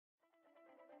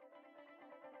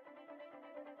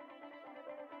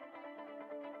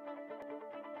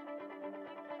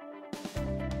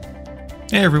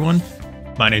Hey everyone,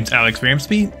 my name's Alex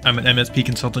Ramsby. I'm an MSP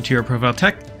Consultant here at Profile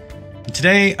Tech. And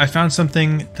today I found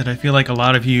something that I feel like a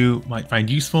lot of you might find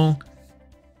useful.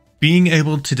 Being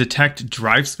able to detect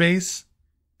drive space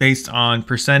based on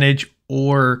percentage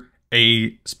or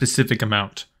a specific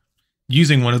amount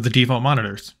using one of the default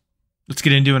monitors. Let's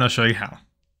get into it and I'll show you how.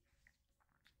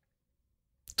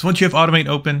 So once you have Automate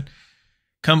open,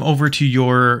 come over to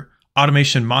your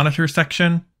automation monitor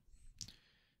section.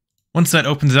 Once that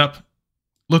opens up,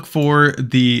 look for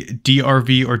the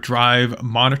DRV or drive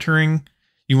monitoring.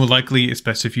 You will likely,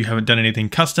 especially if you haven't done anything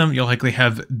custom, you'll likely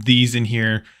have these in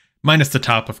here, minus the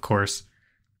top, of course.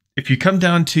 If you come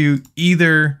down to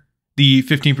either the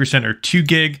 15% or 2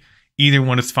 gig, either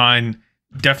one is fine.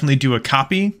 Definitely do a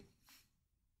copy.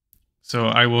 So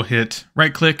I will hit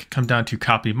right click, come down to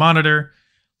copy monitor,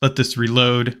 let this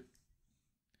reload,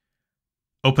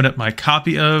 open up my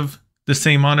copy of the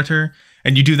same monitor,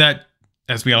 and you do that,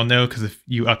 as we all know, because if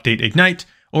you update Ignite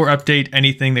or update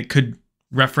anything that could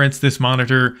reference this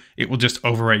monitor, it will just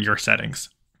overwrite your settings.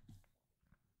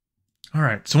 All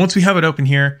right, so once we have it open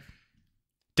here,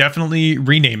 definitely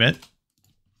rename it.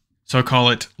 So I'll call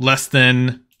it less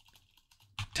than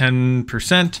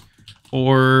 10%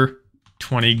 or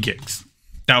 20 gigs.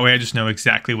 That way I just know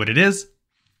exactly what it is.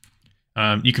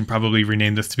 You can probably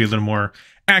rename this to be a little more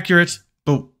accurate,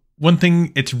 but one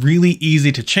thing, it's really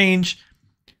easy to change.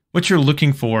 What you're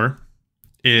looking for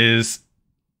is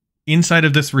inside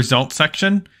of this result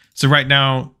section. So right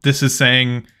now, this is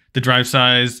saying the drive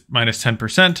size minus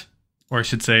 10%, or I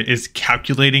should say is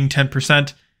calculating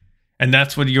 10%. And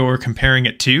that's what you're comparing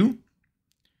it to.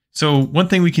 So one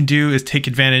thing we can do is take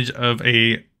advantage of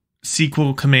a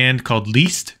SQL command called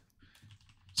least.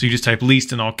 So you just type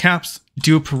least in all caps,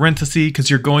 do a parenthesis because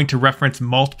you're going to reference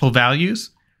multiple values.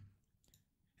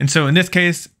 And so in this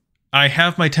case, I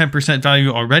have my 10%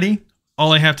 value already.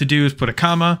 All I have to do is put a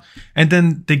comma and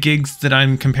then the gigs that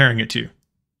I'm comparing it to.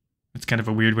 It's kind of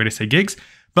a weird way to say gigs,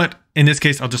 but in this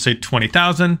case, I'll just say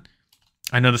 20,000.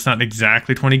 I know that's not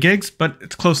exactly 20 gigs, but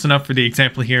it's close enough for the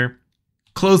example here.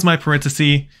 Close my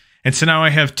parenthesis. And so now I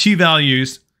have two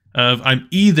values of I'm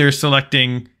either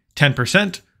selecting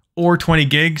 10% or 20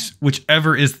 gigs,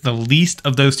 whichever is the least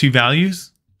of those two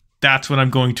values. That's what I'm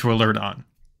going to alert on.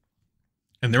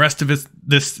 And the rest of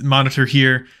this monitor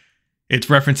here, it's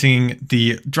referencing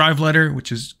the drive letter,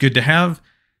 which is good to have.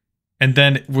 And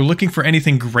then we're looking for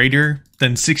anything greater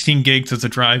than 16 gigs as a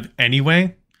drive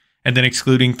anyway. And then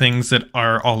excluding things that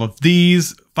are all of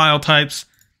these file types.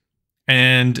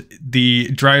 And the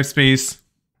drive space,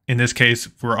 in this case,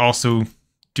 we're also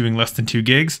doing less than 2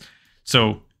 gigs.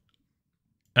 So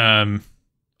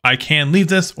I can leave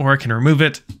this or I can remove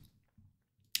it.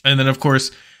 And then, of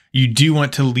course, you do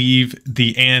want to leave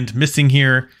the and missing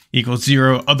here equals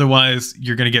 0. Otherwise,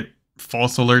 you're going to get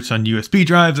false alerts on USB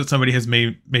drives that somebody has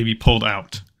maybe pulled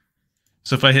out.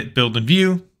 So if I hit build and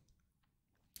view,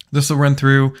 this will run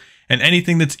through and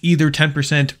anything that's either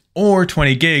 10% or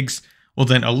 20 gigs will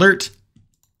then alert.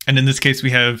 And in this case,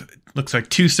 we have, looks like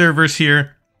 2 servers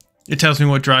here. It tells me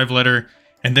what drive letter.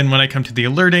 And then when I come to the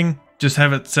alerting, just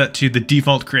have it set to the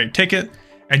default create ticket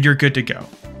and you're good to go.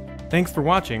 Thanks for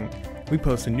watching. We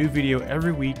post a new video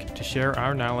every week to share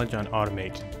our knowledge on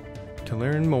Automate. To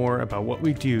learn more about what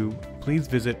we do, please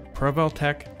visit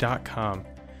profiletech.com.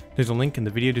 There's a link in the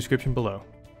video description below.